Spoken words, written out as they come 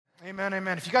Amen,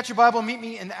 amen. If you got your Bible, meet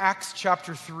me in Acts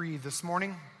chapter 3 this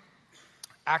morning.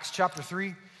 Acts chapter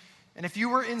 3. And if you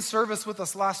were in service with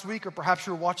us last week, or perhaps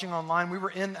you were watching online, we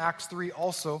were in Acts 3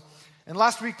 also. And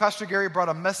last week, Pastor Gary brought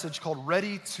a message called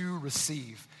Ready to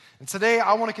Receive. And today,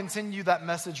 I want to continue that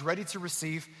message, Ready to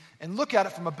Receive, and look at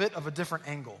it from a bit of a different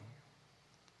angle.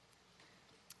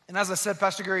 And as I said,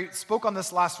 Pastor Gary spoke on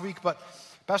this last week, but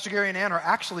Pastor Gary and Ann are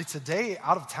actually today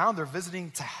out of town. They're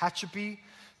visiting Tehachapi,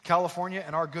 California,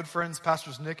 and our good friends,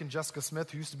 Pastors Nick and Jessica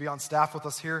Smith, who used to be on staff with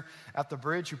us here at the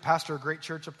Bridge, who pastor a great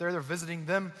church up there. They're visiting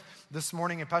them this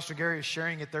morning, and Pastor Gary is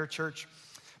sharing at their church.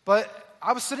 But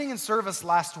I was sitting in service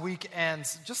last week and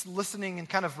just listening and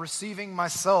kind of receiving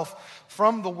myself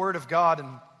from the Word of God.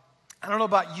 And I don't know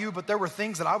about you, but there were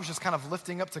things that I was just kind of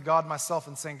lifting up to God myself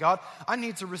and saying, God, I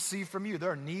need to receive from you.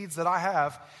 There are needs that I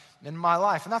have in my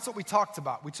life. And that's what we talked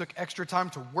about. We took extra time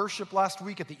to worship last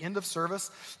week at the end of service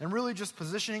and really just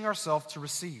positioning ourselves to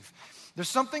receive. There's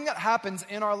something that happens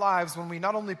in our lives when we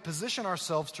not only position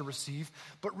ourselves to receive,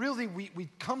 but really we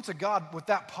come to God with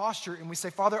that posture and we say,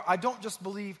 Father, I don't just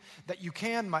believe that you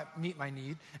can meet my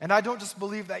need, and I don't just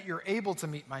believe that you're able to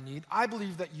meet my need. I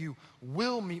believe that you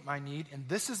will meet my need, and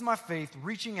this is my faith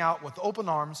reaching out with open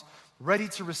arms, ready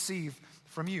to receive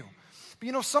from you. But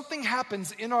you know, something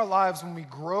happens in our lives when we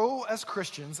grow as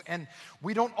Christians and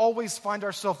we don't always find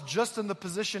ourselves just in the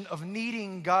position of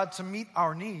needing God to meet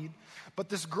our need, but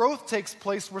this growth takes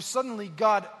place where suddenly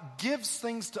God gives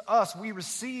things to us. We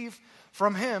receive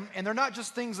from Him, and they're not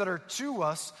just things that are to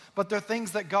us, but they're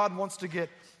things that God wants to get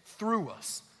through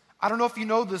us. I don't know if you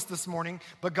know this morning,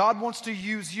 but God wants to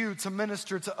use you to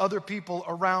minister to other people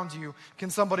around you.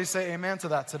 Can somebody say amen to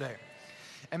that today?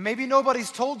 And maybe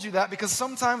nobody's told you that, because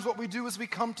sometimes what we do is we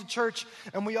come to church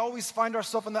and we always find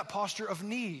ourselves in that posture of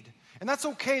need. And that's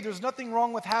okay. There's nothing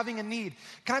wrong with having a need.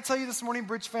 Can I tell you this morning,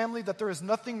 Bridge family, that there is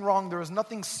nothing wrong, there is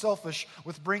nothing selfish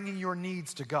with bringing your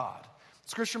needs to God.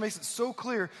 Scripture makes it so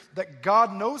clear that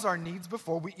God knows our needs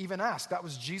before we even ask. That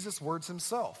was Jesus' words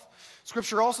himself.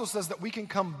 Scripture also says that we can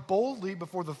come boldly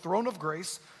before the throne of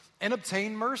grace and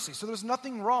obtain mercy. So there's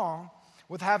nothing wrong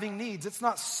with having needs. It's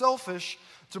not selfish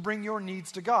to bring your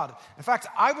needs to God. In fact,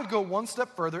 I would go one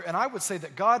step further, and I would say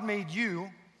that God made you.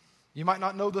 You might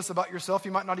not know this about yourself,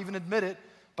 you might not even admit it,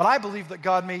 but I believe that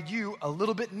God made you a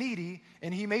little bit needy,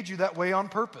 and He made you that way on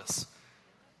purpose.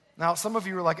 Now, some of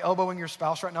you are like elbowing your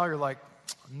spouse right now. You're like,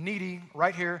 needy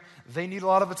right here. They need a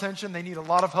lot of attention. They need a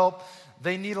lot of help.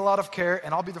 They need a lot of care,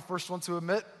 and I'll be the first one to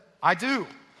admit, I do.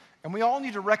 And we all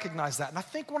need to recognize that. And I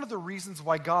think one of the reasons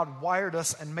why God wired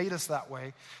us and made us that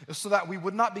way is so that we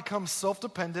would not become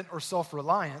self-dependent or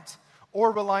self-reliant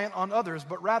or reliant on others,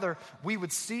 but rather we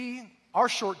would see our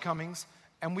shortcomings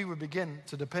and we would begin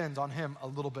to depend on Him a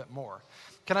little bit more.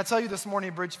 Can I tell you this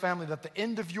morning, Bridge family, that the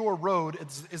end of your road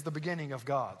is the beginning of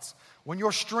God's. When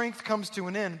your strength comes to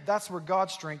an end, that's where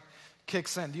God's strength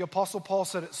kicks in. The Apostle Paul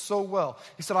said it so well.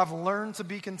 He said, I've learned to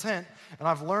be content, and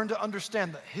I've learned to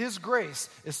understand that His grace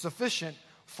is sufficient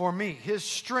for me. His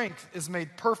strength is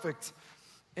made perfect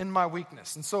in my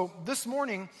weakness. And so this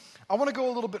morning, I want to go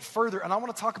a little bit further, and I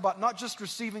want to talk about not just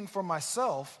receiving from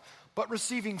myself, but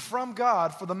receiving from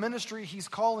God for the ministry He's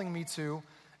calling me to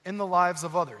in the lives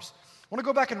of others. I want to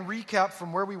go back and recap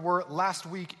from where we were last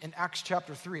week in Acts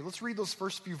chapter 3. Let's read those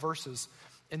first few verses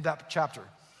in that chapter.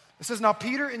 It says, Now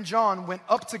Peter and John went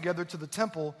up together to the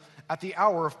temple at the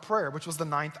hour of prayer, which was the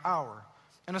 9th hour.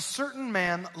 And a certain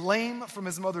man, lame from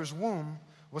his mother's womb,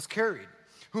 was carried,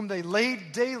 whom they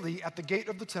laid daily at the gate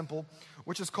of the temple,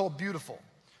 which is called Beautiful,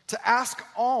 to ask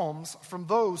alms from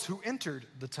those who entered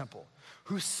the temple,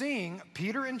 who, seeing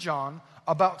Peter and John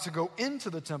about to go into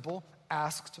the temple,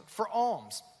 asked for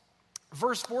alms.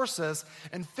 Verse 4 says,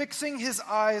 And fixing his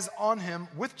eyes on him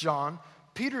with John,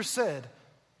 Peter said,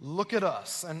 Look at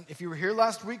us. And if you were here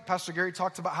last week, Pastor Gary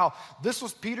talked about how this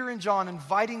was Peter and John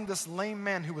inviting this lame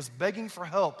man who was begging for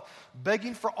help,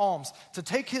 begging for alms, to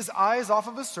take his eyes off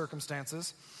of his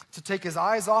circumstances, to take his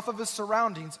eyes off of his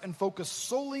surroundings, and focus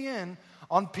solely in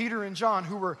on Peter and John,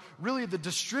 who were really the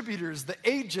distributors, the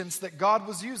agents that God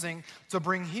was using to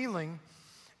bring healing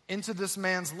into this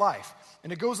man's life.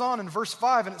 And it goes on in verse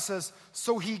 5, and it says,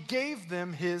 So he gave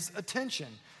them his attention,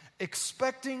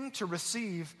 expecting to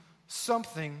receive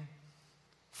something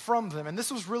from them. And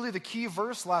this was really the key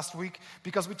verse last week,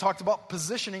 because we talked about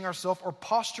positioning ourselves or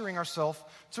posturing ourselves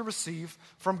to receive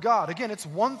from God. Again, it's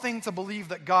one thing to believe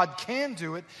that God can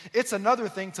do it. It's another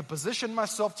thing to position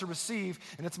myself to receive.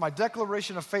 And it's my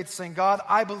declaration of faith saying, God,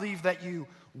 I believe that you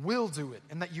will do it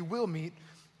and that you will meet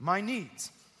my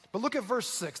needs. But look at verse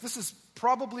 6. This is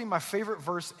probably my favorite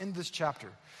verse in this chapter.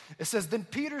 It says, Then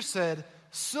Peter said,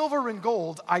 Silver and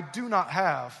gold I do not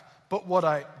have, but what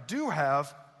I do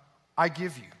have, I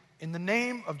give you. In the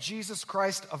name of Jesus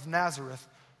Christ of Nazareth,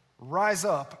 rise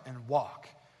up and walk.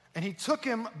 And he took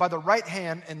him by the right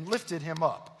hand and lifted him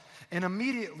up. And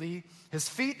immediately his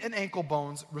feet and ankle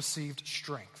bones received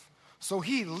strength. So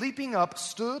he, leaping up,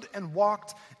 stood and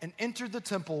walked and entered the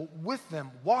temple with them,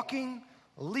 walking,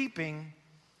 leaping,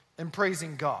 and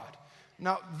praising God.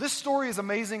 Now, this story is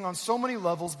amazing on so many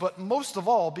levels, but most of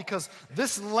all because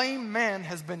this lame man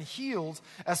has been healed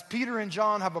as Peter and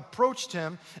John have approached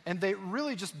him, and they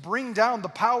really just bring down the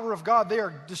power of God. They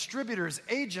are distributors,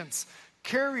 agents,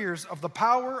 carriers of the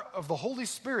power of the Holy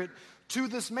Spirit to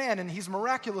this man, and he's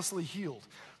miraculously healed.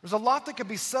 There's a lot that could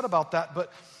be said about that,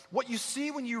 but what you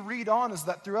see when you read on is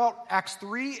that throughout Acts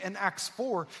 3 and Acts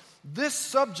 4, this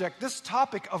subject, this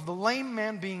topic of the lame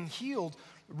man being healed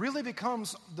really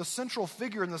becomes the central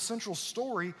figure and the central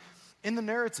story in the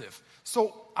narrative.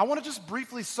 So I want to just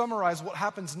briefly summarize what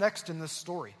happens next in this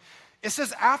story. It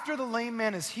says after the lame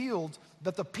man is healed,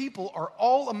 that the people are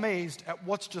all amazed at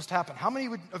what's just happened. How many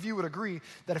of you would agree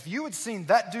that if you had seen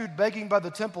that dude begging by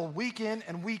the temple week in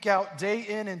and week out, day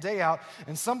in and day out,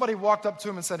 and somebody walked up to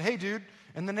him and said, "Hey dude,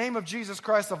 in the name of Jesus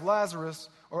Christ of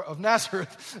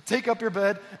Nazareth, take up your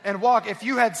bed and walk." If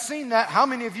you had seen that, how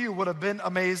many of you would have been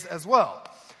amazed as well?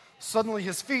 Suddenly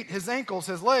his feet, his ankles,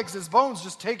 his legs, his bones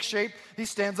just take shape. He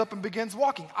stands up and begins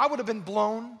walking. I would have been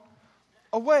blown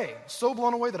away. So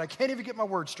blown away that I can't even get my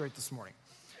words straight this morning.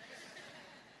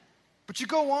 But you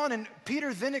go on, and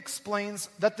Peter then explains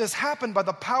that this happened by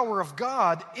the power of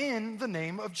God in the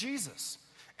name of Jesus.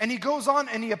 And he goes on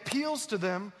and he appeals to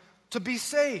them to be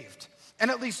saved.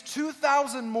 And at least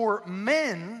 2,000 more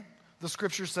men, the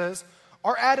scripture says,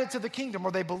 are added to the kingdom,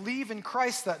 or they believe in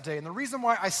Christ that day. And the reason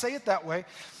why I say it that way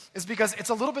is because it's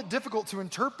a little bit difficult to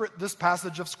interpret this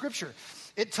passage of Scripture.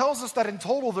 It tells us that in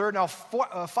total there are now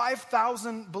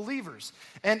 5,000 believers.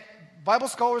 And Bible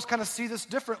scholars kind of see this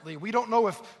differently. We don't know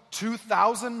if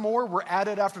 2,000 more were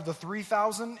added after the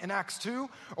 3,000 in Acts 2,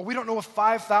 or we don't know if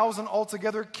 5,000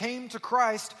 altogether came to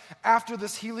Christ after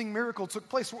this healing miracle took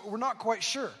place. We're not quite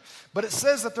sure. But it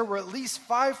says that there were at least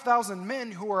 5,000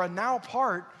 men who are now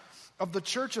part of the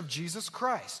church of Jesus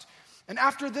Christ. And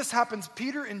after this happens,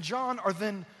 Peter and John are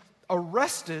then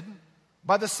arrested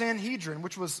by the Sanhedrin,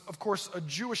 which was, of course, a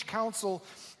Jewish council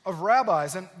of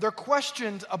rabbis. And they're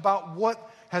questioned about what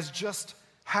has just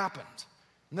happened.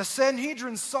 And the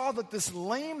Sanhedrin saw that this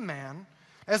lame man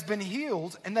has been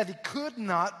healed and that he could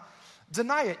not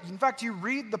deny it. In fact, you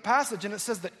read the passage and it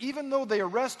says that even though they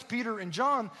arrest Peter and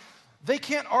John, they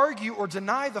can't argue or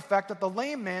deny the fact that the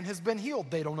lame man has been healed.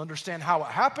 They don't understand how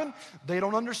it happened. They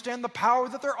don't understand the power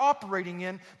that they're operating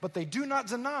in, but they do not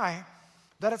deny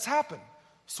that it's happened.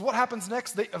 So what happens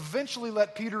next? They eventually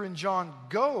let Peter and John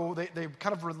go. They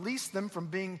kind of release them from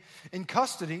being in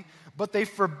custody, but they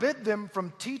forbid them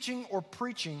from teaching or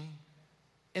preaching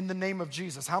in the name of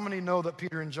Jesus. How many know that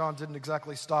Peter and John didn't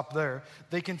exactly stop there?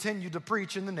 They continued to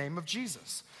preach in the name of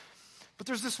Jesus. But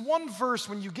there's this one verse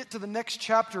when you get to the next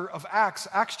chapter of Acts,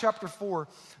 Acts chapter 4,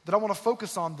 that I want to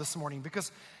focus on this morning,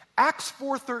 because Acts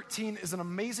 4:13 is an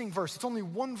amazing verse. It's only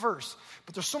one verse,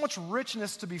 but there's so much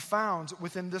richness to be found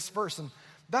within this verse, and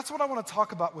that's what I want to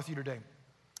talk about with you today.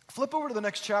 Flip over to the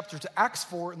next chapter, to Acts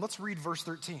 4, and let's read verse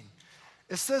 13.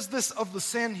 It says this of the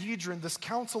Sanhedrin, this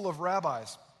council of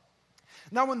rabbis.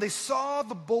 Now when they saw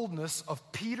the boldness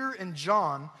of Peter and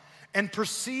John and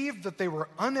perceived that they were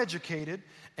uneducated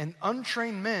and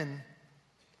untrained men,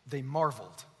 they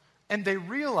marveled. And they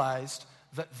realized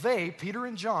that they, Peter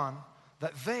and John,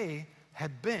 that they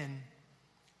had been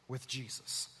with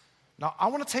Jesus. Now, I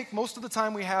want to take most of the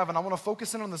time we have, and I want to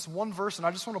focus in on this one verse, and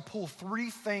I just want to pull three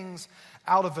things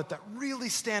out of it that really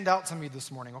stand out to me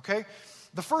this morning, okay?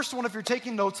 The first one, if you're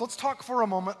taking notes, let's talk for a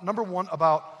moment, number one,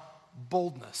 about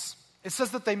boldness. It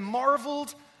says that they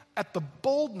marveled at the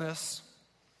boldness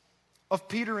of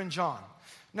Peter and John.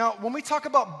 Now, when we talk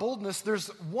about boldness, there's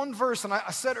one verse, and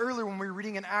I said earlier when we were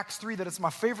reading in Acts 3 that it's my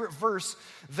favorite verse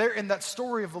there in that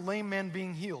story of the lame man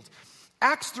being healed.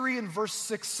 Acts 3 and verse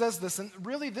 6 says this, and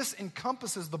really this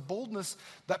encompasses the boldness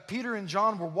that Peter and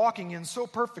John were walking in so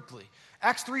perfectly.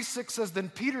 Acts 3:6 says, "Then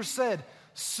Peter said,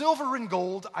 'Silver and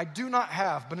gold I do not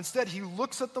have,' but instead he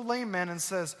looks at the lame man and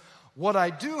says, 'What I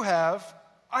do have,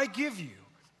 I give you.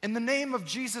 In the name of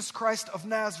Jesus Christ of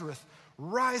Nazareth,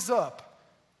 rise up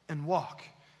and walk.'"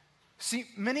 See,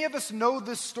 many of us know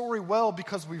this story well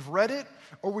because we've read it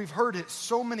or we've heard it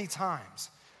so many times.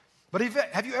 But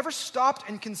have you ever stopped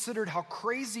and considered how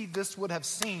crazy this would have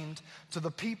seemed to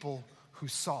the people who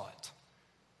saw it?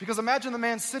 Because imagine the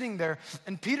man sitting there,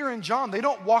 and Peter and John, they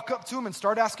don't walk up to him and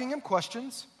start asking him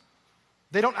questions.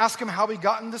 They don't ask him how he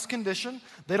got in this condition.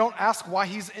 They don't ask why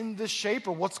he's in this shape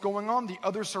or what's going on, the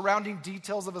other surrounding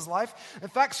details of his life. In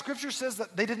fact, Scripture says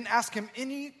that they didn't ask him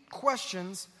any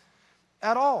questions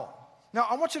at all. Now,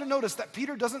 I want you to notice that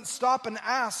Peter doesn't stop and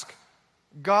ask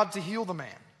God to heal the man.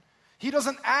 He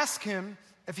doesn't ask him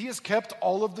if he has kept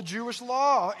all of the Jewish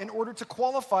law in order to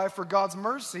qualify for God's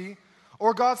mercy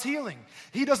or God's healing.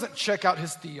 He doesn't check out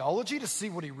his theology to see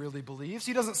what he really believes.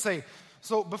 He doesn't say,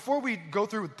 so before we go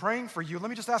through with praying for you, let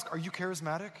me just ask, are you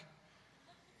charismatic?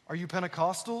 Are you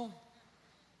Pentecostal?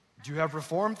 Do you have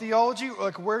Reformed theology?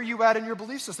 Like, where are you at in your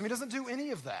belief system? He doesn't do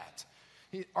any of that.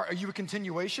 Are you a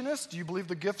continuationist? Do you believe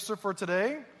the gifts are for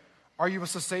today? Are you a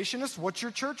cessationist? What's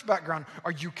your church background?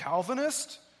 Are you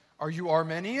Calvinist? Are you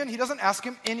Arminian? He doesn't ask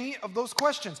him any of those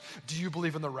questions. Do you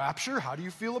believe in the rapture? How do you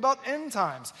feel about end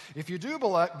times? If you do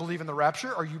believe in the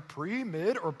rapture, are you pre,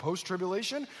 mid, or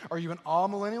post-tribulation? Are you an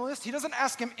amillennialist? He doesn't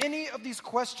ask him any of these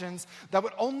questions that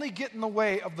would only get in the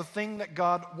way of the thing that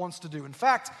God wants to do. In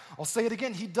fact, I'll say it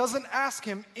again, he doesn't ask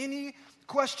him any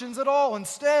questions at all.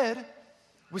 Instead,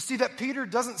 we see that Peter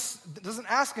doesn't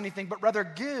ask anything, but rather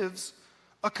gives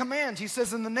a command. He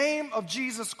says, in the name of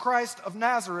Jesus Christ of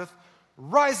Nazareth,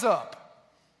 rise up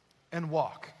and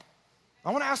walk.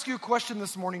 I want to ask you a question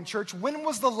this morning, church. When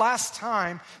was the last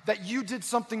time that you did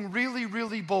something really,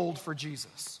 really bold for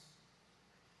Jesus?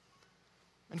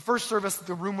 In first service,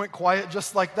 the room went quiet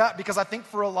just like that because I think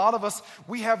for a lot of us,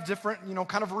 we have different,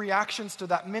 kind of reactions to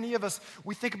that. Many of us,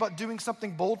 we think about doing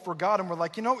something bold for God and we're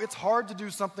like, it's hard to do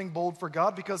something bold for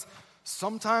God because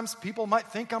sometimes people might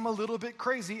think I'm a little bit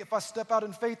crazy if I step out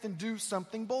in faith and do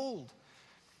something bold.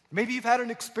 Maybe you've had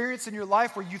an experience in your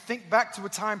life where you think back to a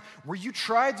time where you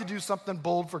tried to do something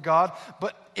bold for God,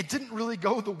 but it didn't really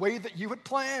go the way that you had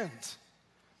planned.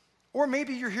 Or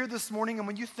maybe you're here this morning and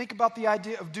when you think about the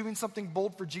idea of doing something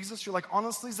bold for Jesus, you're like,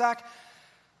 honestly, Zach,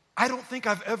 I don't think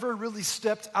I've ever really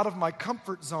stepped out of my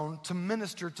comfort zone to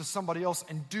minister to somebody else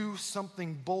and do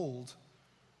something bold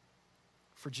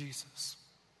for Jesus.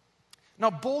 Now,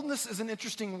 boldness is an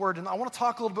interesting word, and I want to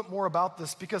talk a little bit more about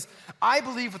this because I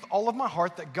believe with all of my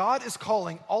heart that God is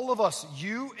calling all of us,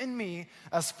 you and me,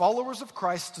 as followers of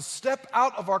Christ, to step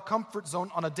out of our comfort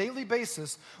zone on a daily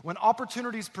basis when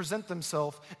opportunities present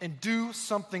themselves and do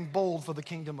something bold for the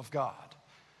kingdom of God.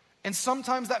 And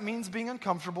sometimes that means being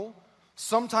uncomfortable.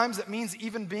 Sometimes it means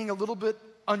even being a little bit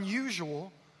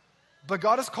unusual. But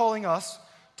God is calling us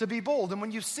to be bold. And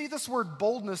when you see this word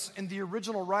boldness in the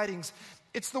original writings,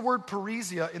 it's the word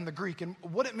parrhesia in the Greek, and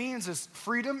what it means is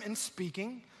freedom in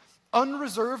speaking,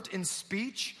 unreserved in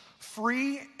speech,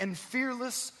 free and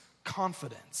fearless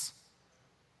confidence.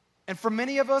 And for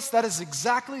many of us, that is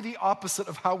exactly the opposite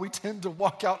of how we tend to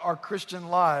walk out our Christian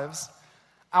lives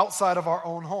outside of our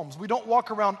own homes. We don't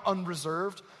walk around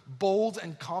unreserved, bold,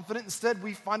 and confident. Instead,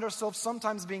 we find ourselves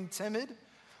sometimes being timid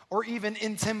or even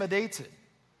intimidated.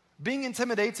 Being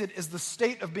intimidated is the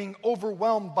state of being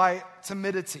overwhelmed by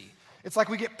timidity. It's like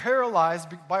we get paralyzed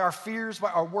by our fears,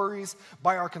 by our worries,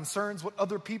 by our concerns, what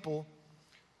other people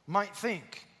might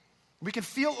think. We can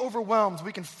feel overwhelmed.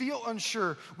 We can feel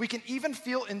unsure. We can even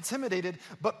feel intimidated.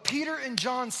 But Peter and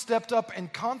John stepped up in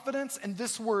confidence in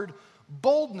this word,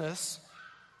 boldness,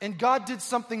 and God did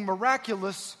something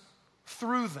miraculous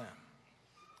through them.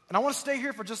 And I want to stay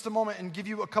here for just a moment and give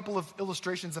you a couple of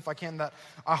illustrations, if I can, that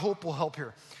I hope will help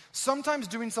here. Sometimes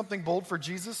doing something bold for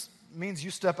Jesus means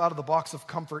you step out of the box of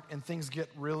comfort and things get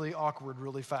really awkward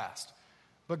really fast.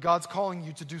 But God's calling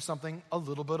you to do something a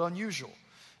little bit unusual.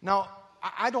 Now,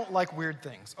 I don't like weird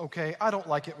things, okay? I don't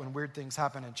like it when weird things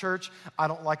happen in church. I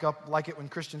don't like it when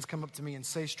Christians come up to me and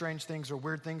say strange things or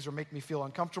weird things or make me feel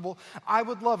uncomfortable. I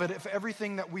would love it if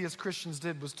everything that we as Christians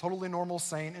did was totally normal,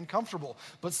 sane, and comfortable.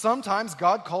 But sometimes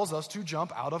God calls us to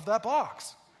jump out of that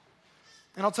box.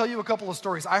 And I'll tell you a couple of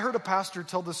stories. I heard a pastor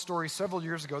tell this story several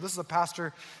years ago. This is a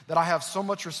pastor that I have so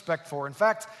much respect for. In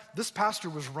fact, this pastor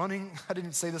was running, I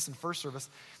didn't say this in first service,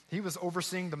 he was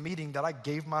overseeing the meeting that I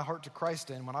gave my heart to Christ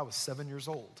in when I was 7 years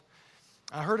old.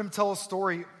 I heard him tell a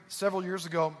story several years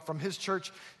ago from his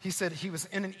church. He said he was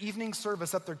in an evening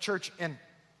service at their church, and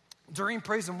during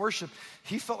praise and worship,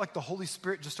 he felt like the Holy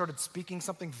Spirit just started speaking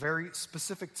something very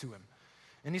specific to him.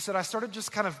 And he said, I started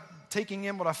just kind of taking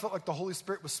in what I felt like the Holy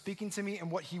Spirit was speaking to me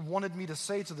and what he wanted me to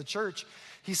say to the church.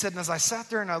 He said, and as I sat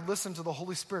there and I listened to the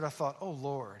Holy Spirit, I thought, oh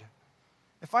Lord,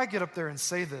 if I get up there and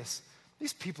say this,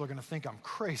 these people are going to think I'm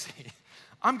crazy.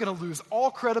 I'm going to lose all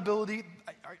credibility.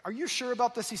 Are you sure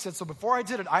about this? He said, so before I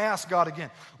did it, I asked God again,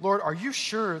 Lord, are you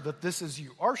sure that this is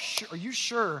you? Are you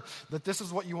sure that this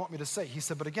is what you want me to say? He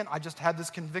said, but again, I just had this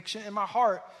conviction in my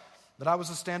heart that I was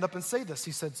to stand up and say this.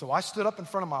 He said, so I stood up in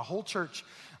front of my whole church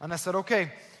and I said,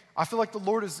 okay, I feel like the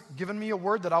Lord has given me a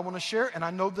word that I want to share, and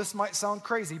I know this might sound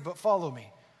crazy, but follow me.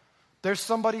 There's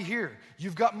somebody here.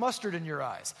 You've got mustard in your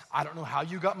eyes. I don't know how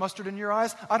you got mustard in your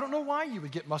eyes. I don't know why you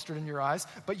would get mustard in your eyes,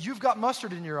 but you've got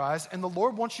mustard in your eyes, and the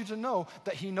Lord wants you to know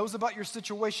that He knows about your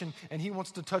situation, and He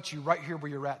wants to touch you right here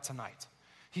where you're at tonight.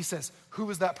 He says, who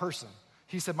is that person?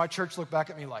 He said, my church looked back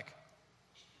at me like.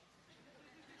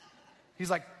 He's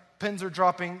like, pins are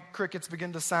dropping, crickets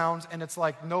begin to sound, and it's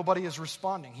like nobody is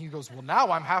responding. He goes, well,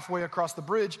 now I'm halfway across the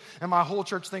bridge, and my whole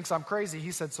church thinks I'm crazy.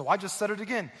 He said, so I just said it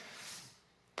again.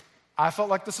 I felt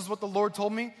like this is what the Lord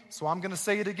told me, so I'm going to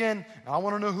say it again, and I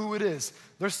want to know who it is.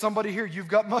 There's somebody here. You've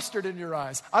got mustard in your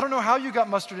eyes. I don't know how you got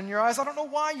mustard in your eyes. I don't know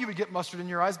why you would get mustard in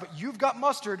your eyes, but you've got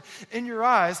mustard in your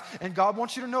eyes, and God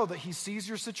wants you to know that He sees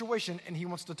your situation, and He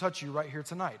wants to touch you right here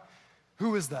tonight.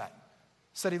 Who is that?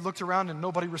 Said he looked around, and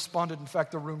nobody responded. In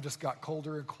fact, the room just got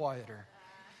colder and quieter.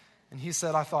 And he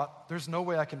said, I thought, there's no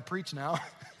way I can preach now.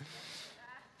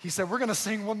 He said, we're going to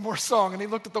sing one more song. And he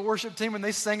looked at the worship team, and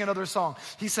they sang another song.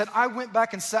 He said, I went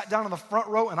back and sat down in the front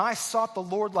row, and I sought the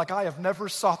Lord like I have never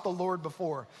sought the Lord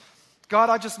before. God,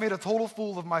 I just made a total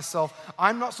fool of myself.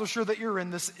 I'm not so sure that you're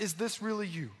in this. Is this really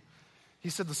you? He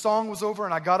said, the song was over,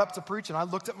 and I got up to preach, and I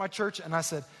looked at my church, and I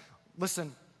said,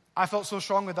 listen, I felt so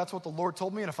strongly that's what the Lord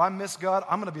told me, and if I miss God,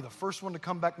 I'm going to be the first one to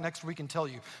come back next week and tell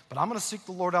you. But I'm going to seek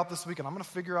the Lord out this week, and I'm going to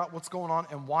figure out what's going on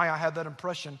and why I had that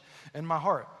impression in my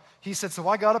heart. He said, so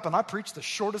I got up and I preached the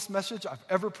shortest message I've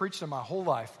ever preached in my whole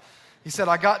life. He said,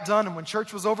 I got done, and when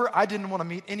church was over, I didn't want to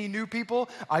meet any new people.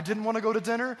 I didn't want to go to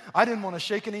dinner. I didn't want to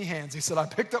shake any hands. He said, I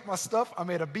picked up my stuff, I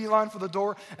made a beeline for the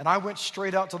door, and I went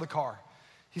straight out to the car.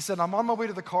 He said, I'm on my way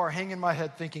to the car, hanging my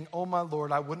head, thinking, oh my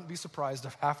Lord, I wouldn't be surprised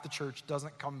if half the church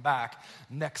doesn't come back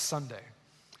next Sunday.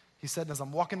 He said, as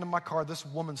I'm walking to my car, this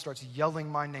woman starts yelling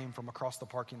my name from across the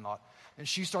parking lot. And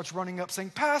she starts running up saying,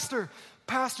 Pastor,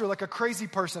 Pastor, like a crazy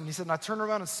person. He said, and I turn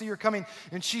around and see her coming,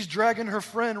 and she's dragging her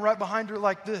friend right behind her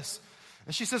like this.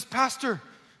 And she says, Pastor,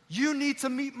 you need to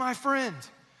meet my friend.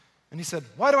 And he said,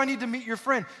 why do I need to meet your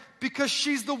friend? Because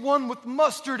she's the one with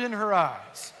mustard in her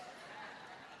eyes.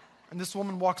 And this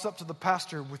woman walks up to the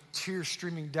pastor with tears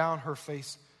streaming down her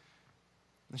face.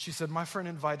 And she said, my friend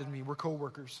invited me. We're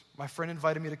co-workers. My friend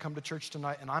invited me to come to church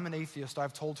tonight, and I'm an atheist.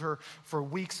 I've told her for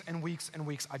weeks and weeks and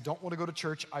weeks, I don't want to go to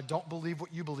church. I don't believe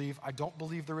what you believe. I don't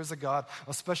believe there is a God,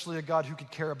 especially a God who could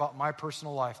care about my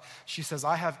personal life. She says,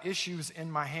 I have issues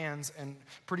in my hands, and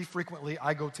pretty frequently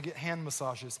I go to get hand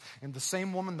massages. And the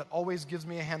same woman that always gives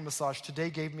me a hand massage today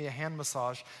gave me a hand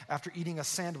massage after eating a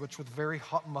sandwich with very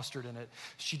hot mustard in it.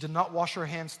 She did not wash her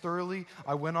hands thoroughly.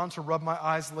 I went on to rub my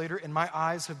eyes later, and my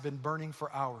eyes have been burning for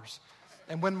hours.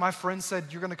 And when my friend said,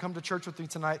 you're going to come to church with me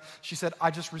tonight, she said,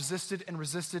 I just resisted and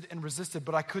resisted and resisted,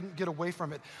 but I couldn't get away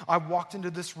from it. I walked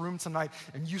into this room tonight,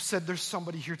 and you said there's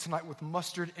somebody here tonight with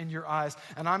mustard in your eyes.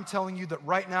 And I'm telling you that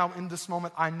right now in this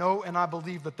moment, I know and I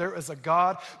believe that there is a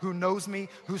God who knows me,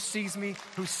 who sees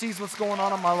what's going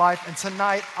on in my life. And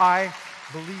tonight, I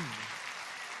believe.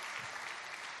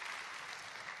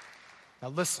 Now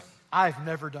listen, I've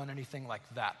never done anything like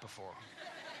that before.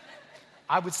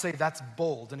 I would say that's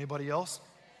bold. Anybody else?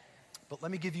 But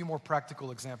let me give you a more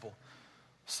practical example.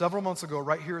 Several months ago,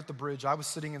 right here at the bridge, I was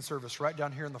sitting in service right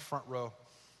down here in the front row.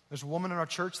 There's a woman in our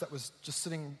church that was just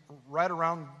sitting right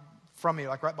around from me,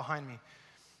 like right behind me.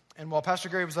 And while Pastor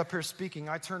Gary was up here speaking,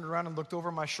 I turned around and looked over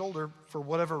my shoulder for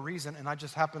whatever reason, and I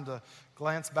just happened to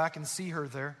glance back and see her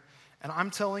there. And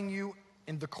I'm telling you,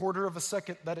 in the quarter of a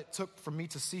second that it took for me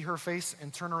to see her face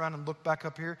and turn around and look back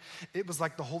up here, it was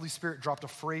like the Holy Spirit dropped a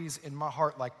phrase in my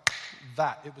heart like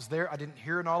that. It was there. I didn't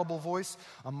hear an audible voice.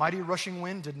 A mighty rushing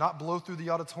wind did not blow through the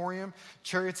auditorium.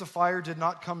 Chariots of fire did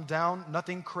not come down.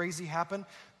 Nothing crazy happened.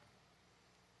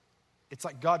 It's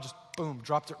like God just, boom,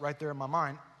 dropped it right there in my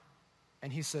mind.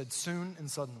 And He said, soon and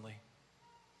suddenly.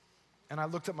 And I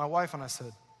looked at my wife and I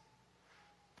said,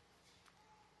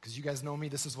 because you guys know me,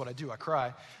 this is what I do. I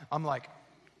cry. I'm like,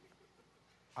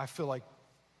 I feel like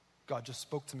God just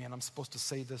spoke to me and I'm supposed to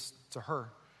say this to her.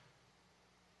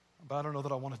 But I don't know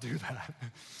that I want to do that.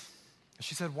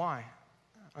 She said, why?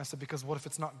 I said, because what if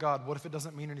it's not God? What if it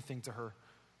doesn't mean anything to her?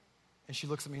 And she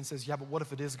looks at me and says, yeah, but what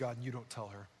if it is God and you don't tell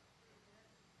her?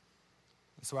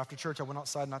 And so after church, I went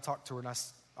outside and I talked to her, and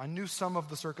I knew some of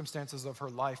the circumstances of her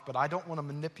life, but I don't want to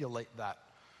manipulate that.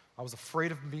 I was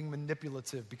afraid of being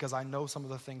manipulative because I know some of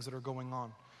the things that are going on.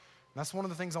 And that's one of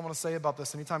the things I want to say about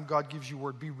this. Anytime God gives you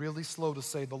word, be really slow to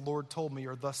say, the Lord told me,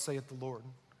 or thus saith the Lord.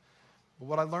 But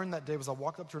what I learned that day was I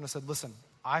walked up to her and I said, listen,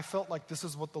 I felt like this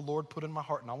is what the Lord put in my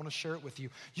heart, and I want to share it with you.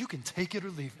 You can take it or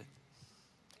leave it.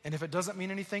 And if it doesn't mean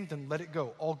anything, then let it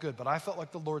go. All good. But I felt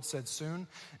like the Lord said soon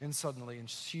and suddenly, and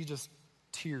she just,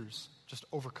 tears just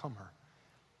overcome her.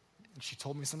 And she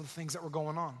told me some of the things that were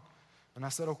going on. And I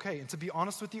said, okay. And to be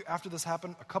honest with you, after this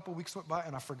happened, a couple weeks went by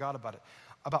and I forgot about it.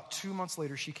 About 2 months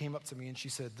later, she came up to me and she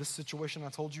said, this situation I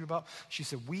told you about, she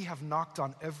said, we have knocked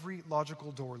on every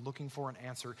logical door looking for an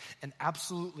answer. And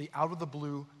absolutely out of the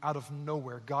blue, out of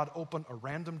nowhere, God opened a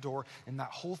random door. And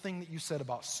that whole thing that you said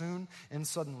about soon and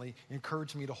suddenly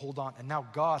encouraged me to hold on. And now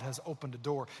God has opened a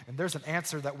door. And there's an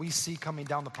answer that we see coming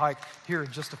down the pike here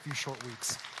in just a few short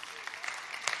weeks.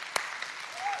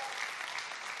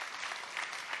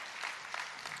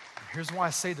 Here's why I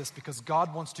say this, because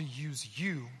God wants to use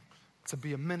you to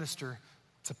be a minister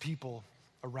to people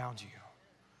around you.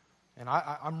 And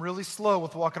I'm really slow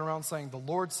with walking around saying the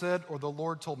Lord said or the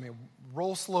Lord told me.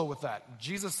 Roll slow with that.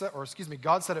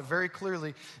 God said it very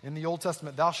clearly in the Old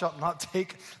Testament, thou shalt not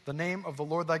take the name of the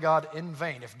Lord thy God in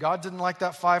vain. If God didn't like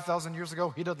that 5,000 years ago,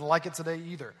 he doesn't like it today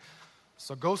either.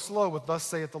 So go slow with thus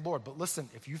saith the Lord. But listen,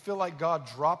 if you feel like God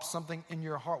dropped something in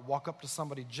your heart, walk up to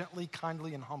somebody gently,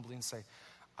 kindly, and humbly and say,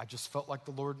 I just felt like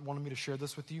the Lord wanted me to share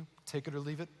this with you. Take it or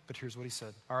leave it, but here's what he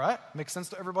said. All right? Makes sense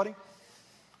to everybody?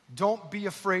 Don't be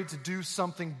afraid to do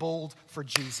something bold for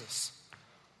Jesus.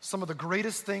 Some of the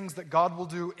greatest things that God will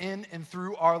do in and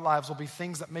through our lives will be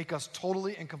things that make us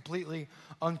totally and completely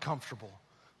uncomfortable.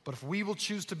 But if we will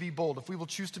choose to be bold, if we will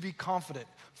choose to be confident,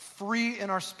 free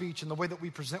in our speech, in the way that we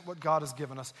present what God has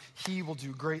given us, he will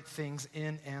do great things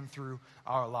in and through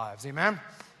our lives. Amen?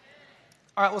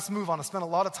 All right, let's move on. I spent a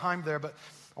lot of time there, but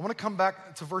I want to come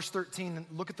back to verse 13 and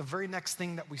look at the very next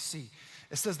thing that we see.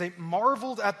 It says they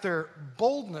marveled at their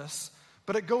boldness,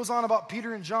 but it goes on about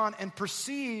Peter and John, and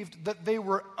perceived that they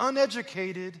were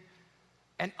uneducated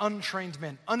and untrained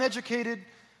men. Uneducated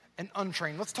and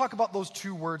untrained. Let's talk about those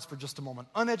two words for just a moment.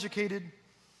 Uneducated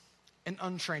and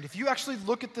untrained. If you actually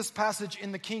look at this passage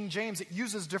in the King James, it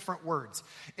uses different words.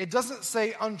 It doesn't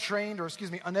say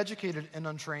uneducated and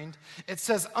untrained. It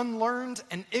says unlearned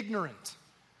and ignorant.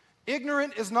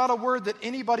 Ignorant is not a word that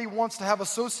anybody wants to have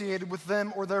associated with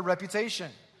them or their reputation.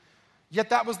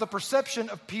 Yet that was the perception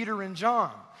of Peter and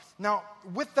John. Now,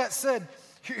 with that said,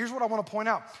 here's what I want to point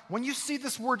out. When you see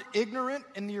this word ignorant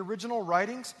in the original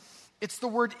writings, it's the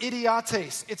word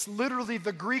idiotes. It's literally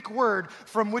the Greek word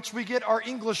from which we get our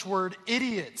English word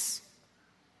idiots.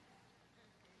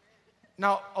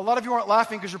 Now, a lot of you aren't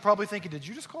laughing because you're probably thinking, did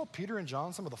you just call Peter and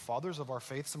John, some of the fathers of our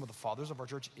faith, some of the fathers of our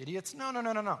church, idiots? No.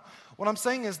 What I'm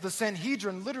saying is the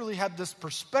Sanhedrin literally had this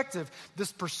perspective,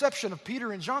 this perception of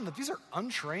Peter and John that these are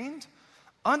untrained,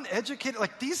 uneducated.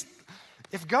 Like these,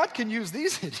 if God can use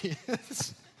these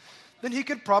idiots, then he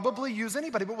could probably use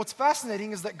anybody. But what's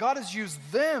fascinating is that God has used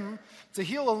them to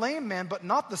heal a lame man, but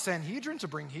not the Sanhedrin to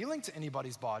bring healing to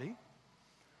anybody's body.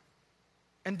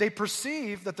 And they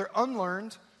perceive that they're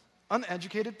unlearned,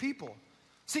 uneducated people.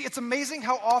 See, it's amazing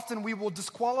how often we will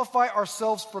disqualify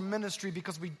ourselves from ministry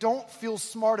because we don't feel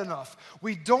smart enough.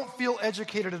 We don't feel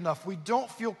educated enough. We don't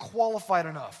feel qualified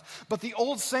enough. But the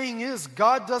old saying is,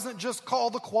 God doesn't just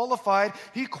call the qualified,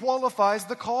 he qualifies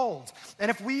the called.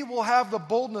 And if we will have the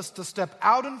boldness to step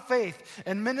out in faith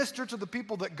and minister to the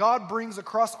people that God brings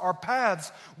across our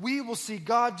paths, we will see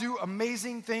God do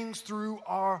amazing things through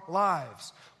our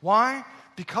lives. Why?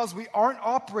 Because we aren't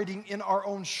operating in our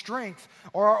own strength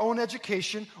or our own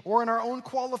education or in our own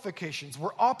qualifications.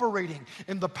 We're operating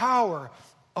in the power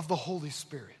of the Holy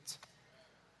Spirit.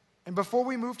 And before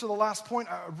we move to the last point,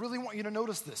 I really want you to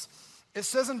notice this. It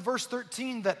says in verse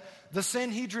 13 that the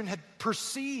Sanhedrin had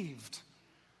perceived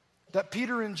that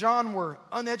Peter and John were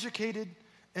uneducated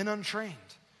and untrained.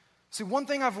 See, one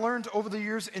thing I've learned over the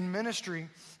years in ministry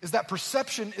is that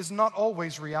perception is not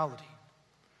always reality.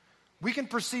 We can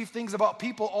perceive things about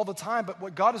people all the time, but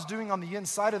what God is doing on the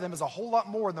inside of them is a whole lot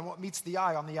more than what meets the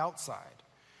eye on the outside.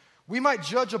 We might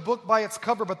judge a book by its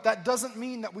cover, but that doesn't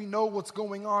mean that we know what's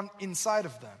going on inside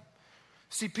of them.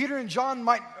 See, Peter and John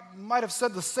might have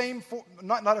said the same,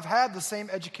 not have had the same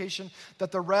education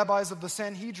that the rabbis of the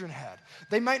Sanhedrin had.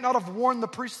 They might not have worn the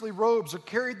priestly robes or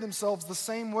carried themselves the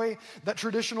same way that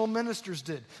traditional ministers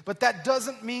did. But that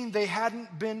doesn't mean they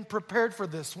hadn't been prepared for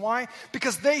this. Why?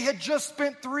 Because they had just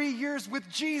spent 3 years with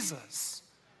Jesus.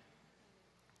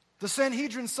 The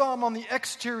Sanhedrin saw him on the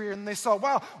exterior and they saw,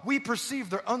 wow, we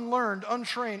perceive they're unlearned,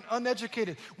 untrained,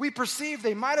 uneducated. We perceive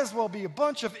they might as well be a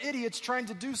bunch of idiots trying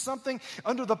to do something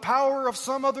under the power of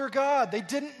some other God. They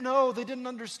didn't know, they didn't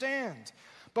understand.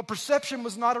 But perception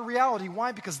was not a reality.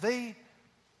 Why? Because they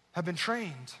have been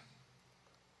trained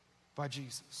by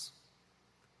Jesus.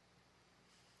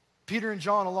 Peter and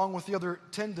John, along with the other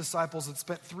 10 disciples, had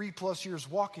spent 3+ years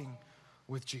walking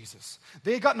with Jesus.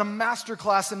 They had gotten a master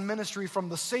class in ministry from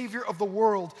the Savior of the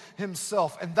world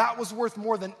himself, and that was worth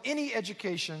more than any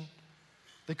education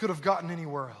they could have gotten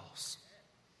anywhere else.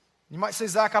 You might say,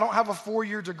 Zach, I don't have a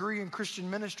 4-year degree in Christian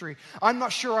ministry. I'm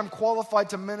not sure I'm qualified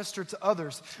to minister to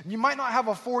others. You might not have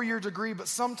a 4-year degree, but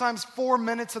sometimes 4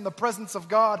 minutes in the presence of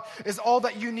God is all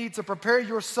that you need to prepare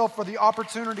yourself for the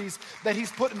opportunities that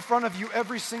He's put in front of you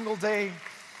every single day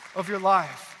of your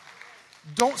life.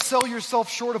 Don't sell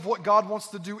yourself short of what God wants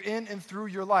to do in and through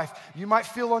your life. You might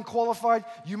feel unqualified.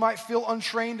 You might feel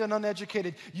untrained and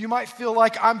uneducated. You might feel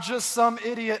like, I'm just some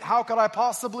idiot. How could I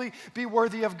possibly be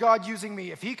worthy of God using me?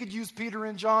 If He could use Peter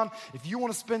and John, if you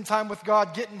want to spend time with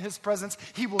God, get in His presence,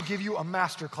 He will give you a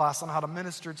master class on how to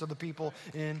minister to the people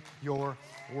in your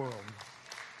world.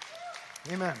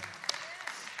 Amen.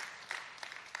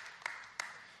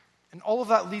 And all of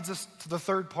that leads us to the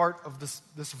third part of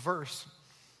this verse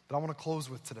that I want to close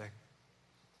with today.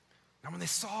 Now, when they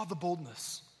saw the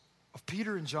boldness of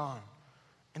Peter and John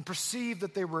and perceived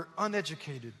that they were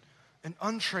uneducated and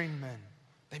untrained men,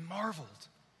 they marveled.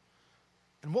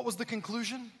 And what was the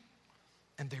conclusion?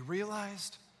 And they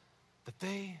realized that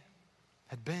they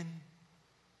had been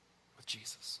with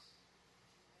Jesus.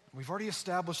 We've already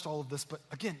established all of this, but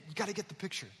again, you got to get the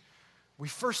picture. We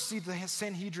first see the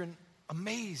Sanhedrin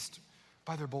amazed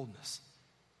by their boldness.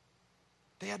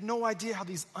 They had no idea how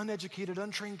these uneducated,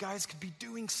 untrained guys could be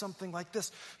doing something like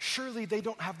this. Surely they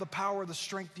don't have the power, the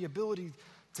strength, the ability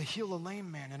to heal a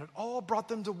lame man. And it all brought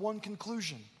them to one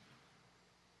conclusion.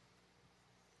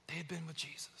 They had been with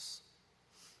Jesus.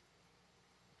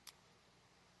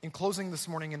 In closing this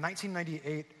morning, in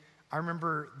 1998, I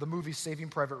remember the movie Saving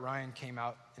Private Ryan came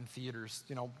out in theaters.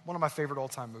 You know, one of my favorite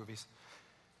all-time movies.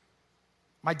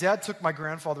 My dad took my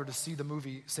grandfather to see the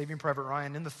movie Saving Private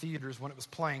Ryan in the theaters when it was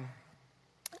playing.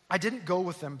 I didn't go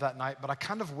with them that night, but I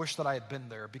kind of wish that I had been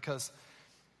there because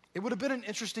it would have been an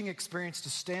interesting experience to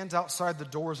stand outside the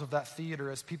doors of that theater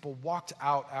as people walked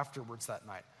out afterwards that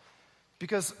night.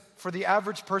 Because for the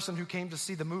average person who came to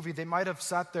see the movie, they might have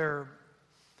sat there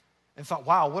and thought,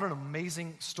 wow, what an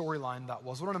amazing storyline that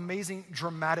was. What an amazing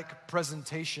dramatic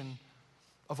presentation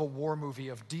of a war movie,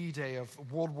 of D-Day,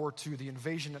 of World War II, the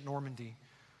invasion at Normandy.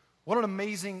 What an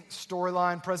amazing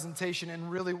storyline presentation, and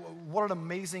really what an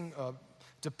amazing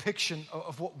depiction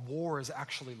of what war is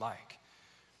actually like.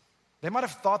 They might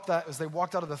have thought that as they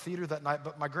walked out of the theater that night,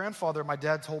 but my grandfather, my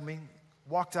dad told me,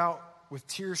 walked out with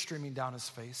tears streaming down his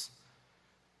face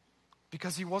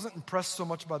because he wasn't impressed so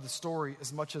much by the story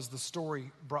as much as the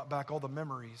story brought back all the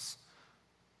memories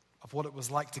of what it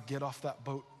was like to get off that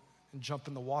boat and jump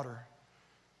in the water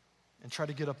and try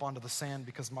to get up onto the sand,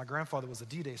 because my grandfather was a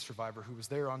D-Day survivor who was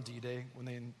there on D-Day when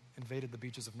they invaded the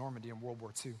beaches of Normandy in World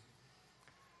War II.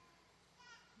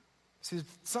 See, there's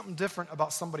something different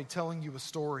about somebody telling you a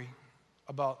story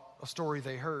about a story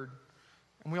they heard.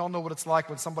 And we all know what it's like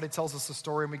when somebody tells us a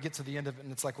story and we get to the end of it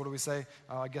and it's like, what do we say?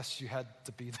 I guess you had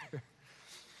to be there.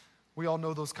 We all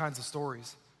know those kinds of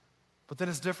stories. But then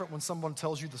it's different when someone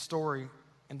tells you the story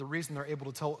and the reason they're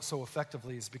able to tell it so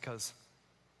effectively is because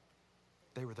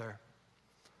they were there.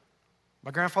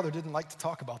 My grandfather didn't like to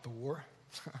talk about the war.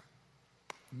 I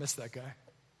miss that guy.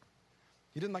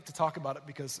 He didn't like to talk about it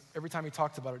because every time he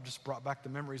talked about it, it just brought back the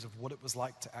memories of what it was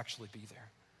like to actually be there.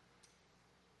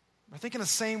 I think in the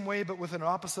same way, but with an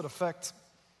opposite effect,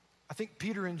 I think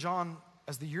Peter and John,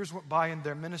 as the years went by in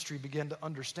their ministry, began to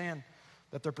understand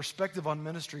that their perspective on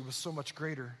ministry was so much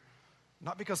greater,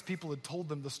 not because people had told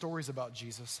them the stories about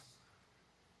Jesus,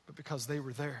 but because they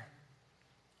were there.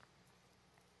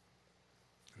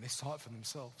 And they saw it for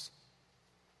themselves.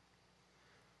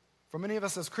 For many of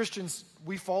us as Christians,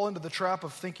 we fall into the trap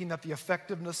of thinking that the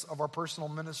effectiveness of our personal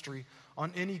ministry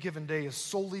on any given day is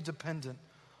solely dependent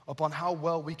upon how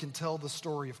well we can tell the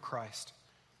story of Christ,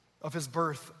 of His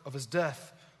birth, of His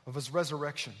death, of His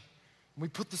resurrection. We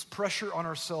put this pressure on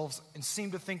ourselves and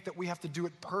seem to think that we have to do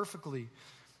it perfectly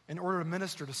in order to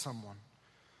minister to someone.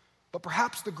 But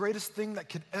perhaps the greatest thing that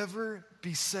could ever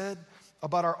be said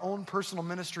about our own personal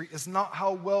ministry is not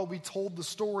how well we told the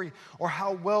story or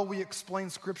how well we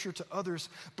explained Scripture to others,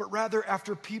 but rather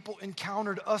after people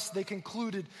encountered us, they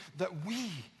concluded that we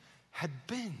had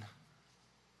been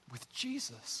with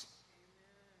Jesus.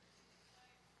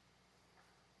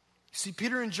 See,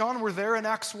 Peter and John were there in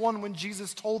Acts 1 when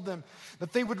Jesus told them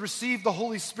that they would receive the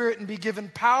Holy Spirit and be given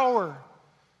power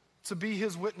to be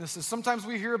His witnesses. Sometimes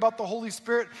we hear about the Holy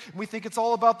Spirit and we think it's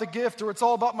all about the gift or it's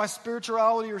all about my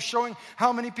spirituality or showing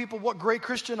how many people what great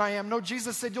Christian I am. No,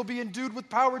 Jesus said you'll be endued with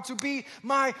power to be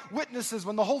my witnesses.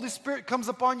 When the Holy Spirit comes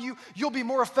upon you, you'll be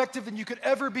more effective than you could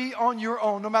ever be on your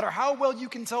own. No matter how well you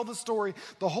can tell the story,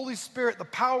 the Holy Spirit, the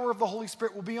power of the Holy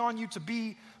Spirit will be on you to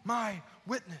be my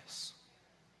witness.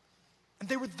 And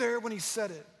they were there when He said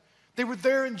it. They were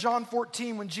there in John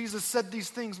 14 when Jesus said these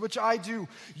things, which I do,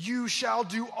 you shall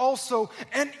do also,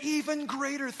 and even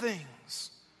greater things.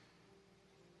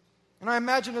 And I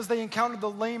imagine as they encountered the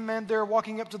lame man there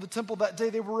walking up to the temple that day,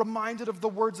 they were reminded of the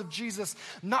words of Jesus,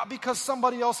 not because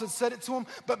somebody else had said it to them,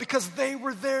 but because they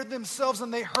were there themselves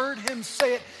and they heard him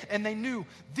say it, and they knew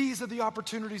these are the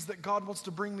opportunities that God wants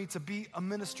to bring me to be a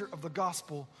minister of the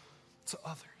gospel to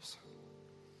others.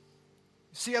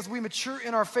 See, as we mature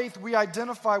in our faith, we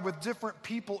identify with different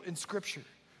people in Scripture.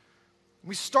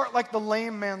 We start like the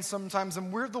lame man sometimes,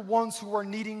 and we're the ones who are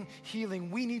needing healing.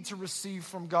 We need to receive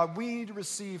from God. We need to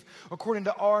receive according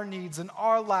to our needs and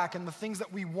our lack and the things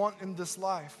that we want in this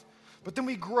life. But then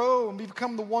we grow and we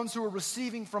become the ones who are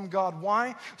receiving from God.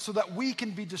 Why? So that we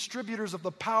can be distributors of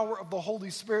the power of the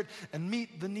Holy Spirit and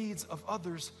meet the needs of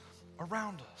others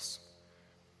around us.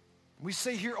 We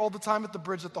say here all the time at the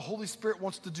Bridge that the Holy Spirit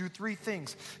wants to do three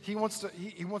things. He wants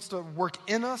to work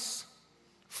in us,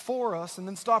 for us, and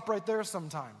then stop right there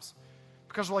sometimes.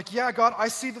 Because we're like, yeah, God, I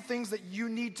see the things that you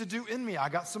need to do in me. I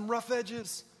got some rough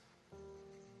edges.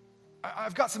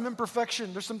 I've got some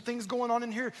imperfection. There's some things going on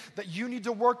in here that you need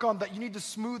to work on, that you need to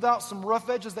smooth out, some rough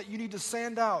edges that you need to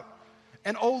sand out.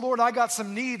 And oh Lord, I got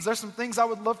some needs. There's some things I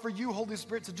would love for you, Holy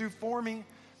Spirit, to do for me.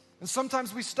 And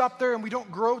sometimes we stop there and we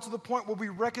don't grow to the point where we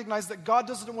recognize that God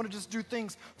doesn't want to just do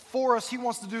things for us. He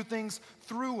wants to do things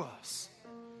through us.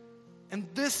 And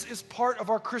this is part of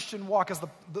our Christian walk as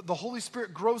the Holy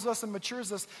Spirit grows us and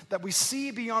matures us, that we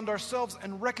see beyond ourselves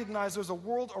and recognize there's a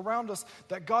world around us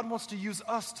that God wants to use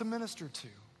us to minister to.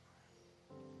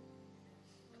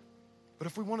 But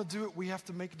if we want to do it, we have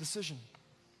to make a decision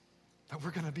that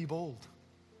we're going to be bold.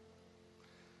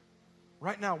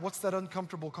 Right now, what's that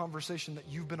uncomfortable conversation that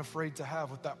you've been afraid to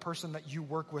have with that person that you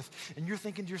work with? And you're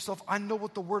thinking to yourself, I know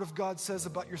what the Word of God says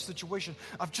about your situation.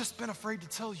 I've just been afraid to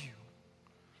tell you.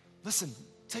 Listen,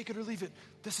 take it or leave it.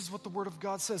 This is what the Word of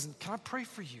God says. And can I pray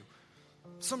for you?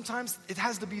 Sometimes it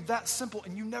has to be that simple,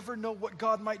 and you never know what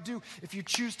God might do if you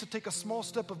choose to take a small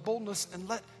step of boldness and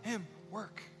let Him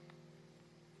work.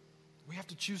 We have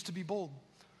to choose to be bold.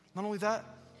 Not only that,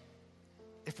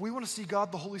 if we want to see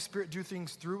God, the Holy Spirit, do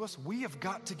things through us, we have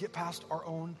got to get past our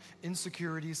own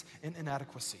insecurities and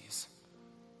inadequacies.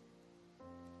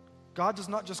 God does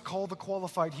not just call the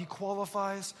qualified, He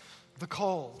qualifies the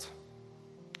called.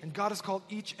 And God has called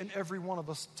each and every one of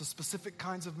us to specific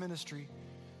kinds of ministry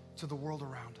to the world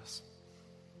around us.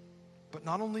 But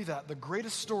not only that, the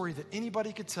greatest story that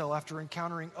anybody could tell after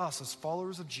encountering us as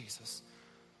followers of Jesus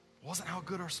wasn't how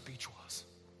good our speech was,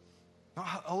 not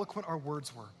how eloquent our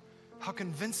words were, how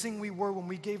convincing we were when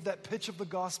we gave that pitch of the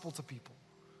gospel to people,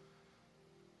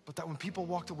 but that when people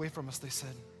walked away from us, they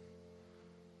said,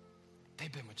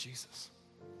 they've been with Jesus.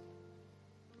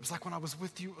 It was like when I was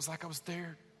with you, it was like I was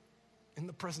there in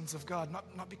the presence of God,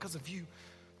 not because of you.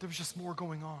 There was just more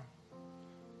going on.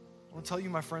 I want to tell you,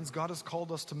 my friends, God has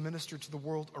called us to minister to the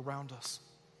world around us.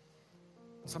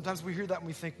 Sometimes we hear that and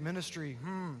we think ministry,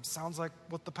 sounds like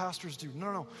what the pastors do.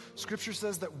 No. Scripture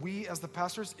says that we as the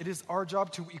pastors, it is our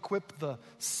job to equip the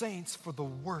saints for the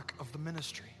work of the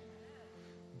ministry.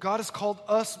 God has called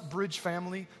us, Bridge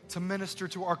family, to minister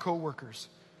to our coworkers.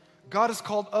 God has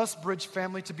called us, Bridge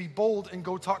family, to be bold and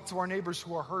go talk to our neighbors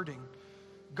who are hurting.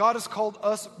 God has called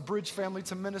us, Bridge family,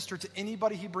 to minister to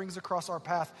anybody He brings across our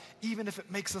path, even if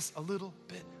it makes us a little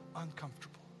bit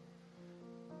uncomfortable.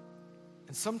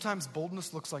 And sometimes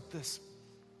boldness looks like this.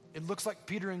 It looks like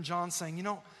Peter and John saying,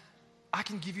 I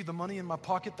can give you the money in my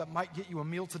pocket that might get you a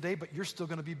meal today, but you're still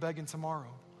going to be begging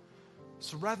tomorrow.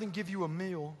 So rather than give you a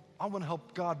meal, I want to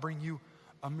help God bring you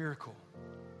a miracle.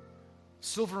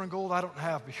 Silver and gold I don't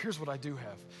have, but here's what I do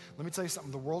have. Let me tell you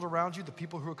something. The world around you, the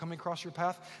people who are coming across your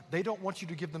path, they don't want you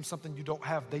to give them something you don't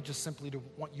have. They just simply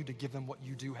want you to give them what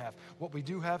you do have. What we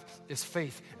do have is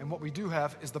faith, and what we do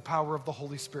have is the power of the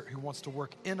Holy Spirit who wants to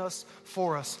work in us,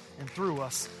 for us, and through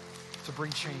us to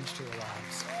bring change to their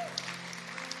lives.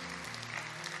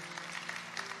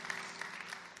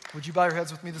 Would you bow your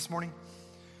heads with me this morning?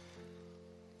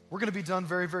 We're going to be done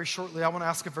very, very shortly. I want to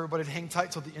ask if everybody to hang tight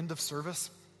till the end of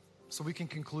service, so we can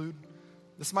conclude.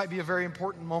 This might be a very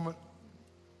important moment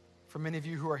for many of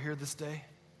you who are here this day.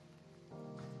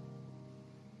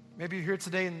 Maybe you're here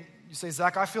today and you say,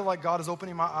 Zach, I feel like God is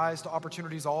opening my eyes to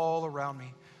opportunities all around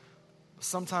me. But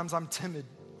sometimes I'm timid,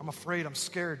 I'm afraid, I'm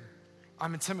scared,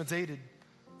 I'm intimidated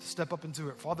to step up into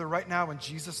it. Father, right now in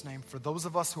Jesus' name, for those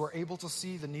of us who are able to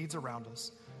see the needs around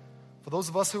us, for those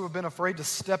of us who have been afraid to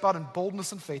step out in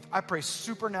boldness and faith, I pray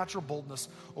supernatural boldness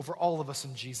over all of us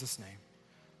in Jesus' name.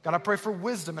 God, I pray for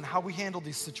wisdom in how we handle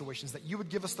these situations, that you would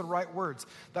give us the right words,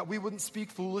 that we wouldn't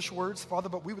speak foolish words, Father,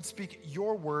 but we would speak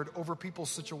your word over people's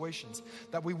situations,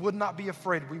 that we would not be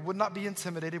afraid, we would not be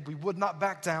intimidated, we would not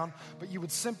back down, but we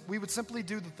would simply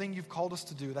do the thing you've called us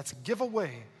to do. That's give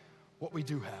away what we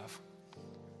do have.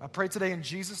 I pray today in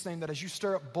Jesus' name that as you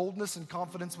stir up boldness and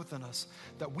confidence within us,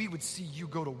 that we would see you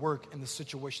go to work in the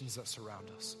situations that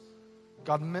surround us.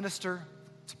 God, minister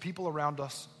to people around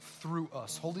us through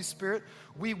us. Holy Spirit,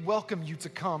 we welcome you to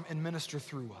come and minister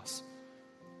through us.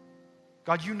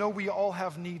 God, you know we all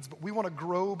have needs, but we want to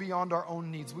grow beyond our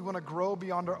own needs. We want to grow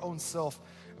beyond our own self,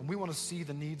 and we want to see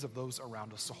the needs of those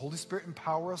around us. So Holy Spirit,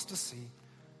 empower us to see,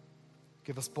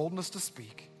 give us boldness to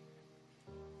speak,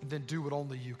 and then do what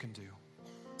only you can do.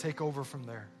 Take over from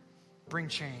there. Bring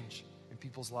change in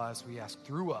people's lives, we ask,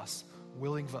 through us,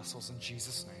 willing vessels, in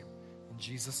Jesus' name. In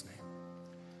Jesus' name.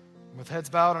 And with heads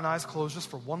bowed and eyes closed, just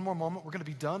for one more moment, we're going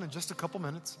to be done in just a couple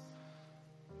minutes.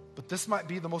 But this might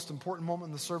be the most important moment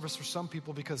in the service for some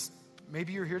people, because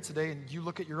maybe you're here today and you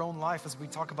look at your own life as we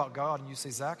talk about God and you say,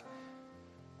 Zach,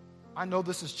 I know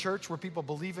this is church where people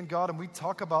believe in God and we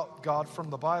talk about God from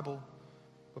the Bible,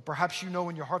 but perhaps you know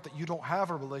in your heart that you don't have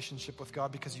a relationship with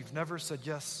God because you've never said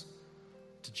yes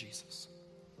to Jesus.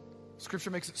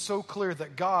 Scripture makes it so clear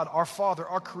that God, our Father,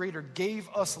 our Creator, gave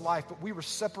us life, but we were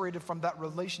separated from that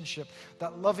relationship,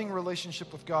 that loving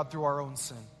relationship with God through our own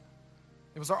sin.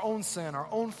 It was our own sin, our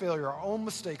own failure, our own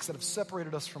mistakes that have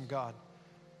separated us from God.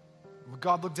 When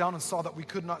God looked down and saw that we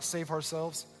could not save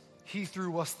ourselves, He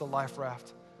threw us the life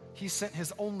raft. He sent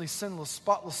His only sinless,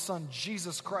 spotless Son,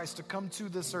 Jesus Christ, to come to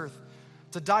this earth,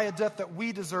 to die a death that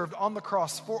we deserved on the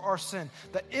cross for our sin,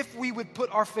 that if we would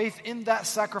put our faith in that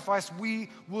sacrifice, we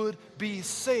would be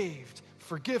saved,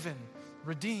 forgiven,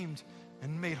 redeemed,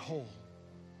 and made whole.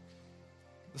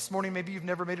 This morning, maybe you've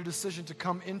never made a decision to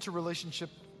come into relationship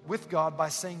with God by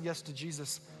saying yes to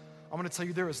Jesus. I'm going to tell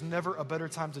you, there is never a better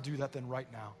time to do that than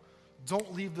right now.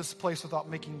 Don't leave this place without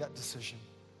making that decision.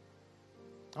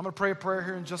 I'm going to pray a prayer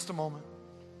here in just a moment.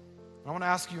 I want to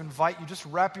ask you, invite you, just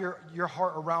wrap your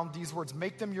heart around these words.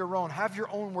 Make them your own. Have your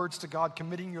own words to God,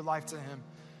 committing your life to Him.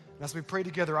 And as we pray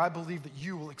together, I believe that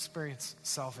you will experience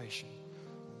salvation.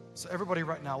 So everybody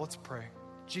right now, let's pray.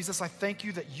 Jesus, I thank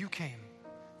you that you came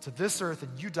to this earth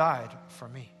and you died for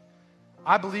me.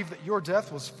 I believe that your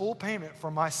death was full payment for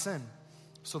my sin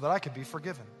so that I could be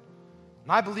forgiven.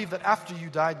 And I believe that after you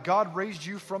died, God raised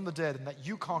you from the dead and that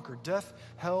you conquered death,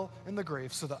 hell, and the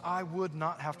grave so that I would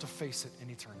not have to face it in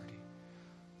eternity.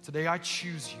 Today I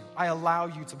choose you. I allow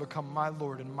you to become my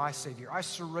Lord and my Savior. I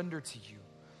surrender to you.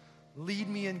 Lead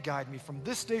me and guide me from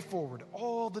this day forward,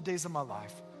 all the days of my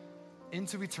life,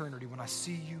 into eternity when I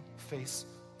see you face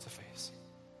to face.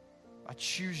 I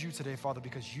choose you today, Father,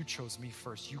 because you chose me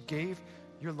first. You gave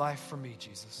your life for me,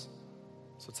 Jesus.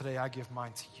 So today I give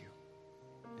mine to you.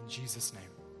 In Jesus'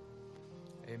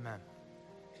 name, amen.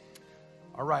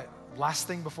 All right, last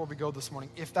thing before we go this morning.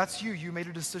 If that's you, you made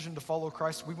a decision to follow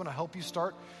Christ, we want to help you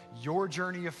start your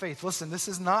journey of faith. Listen, this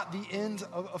is not the end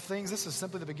of things. This is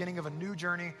simply the beginning of a new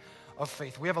journey of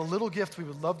faith. We have a little gift we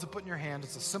would love to put in your hand.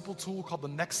 It's a simple tool called the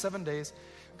Next 7 Days.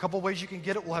 A couple ways you can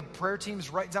get it. We'll have prayer teams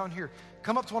right down here.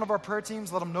 Come up to one of our prayer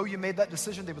teams. Let them know you made that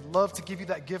decision. They would love to give you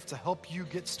that gift to help you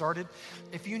get started.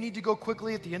 If you need to go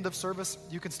quickly at the end of service,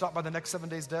 you can stop by the Next 7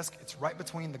 Days desk. It's right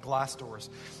between the glass doors.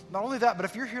 Not only that, but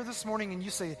if you're here this morning and you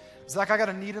say, Zach, I got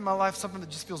a need in my life, something that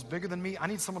just feels bigger than me. I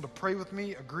need someone to pray with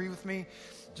me, agree with me,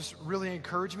 just really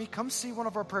encourage me. Come see one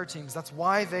of our prayer teams. That's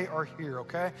why they are here,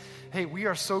 okay? Hey, we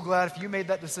are so glad if you made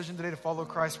that decision today to follow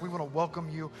Christ. We want to welcome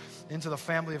you into the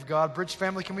family of God. Bridge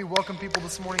family, can we welcome people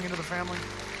this morning into the family?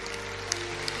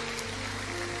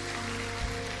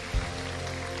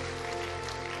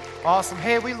 Awesome.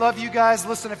 Hey, we love you guys.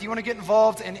 Listen, if you want to get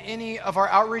involved in any of our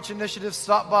outreach initiatives,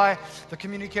 stop by the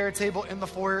community care table in the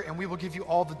foyer and we will give you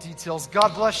all the details.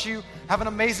 God bless you. Have an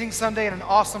amazing Sunday and an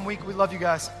awesome week. We love you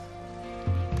guys.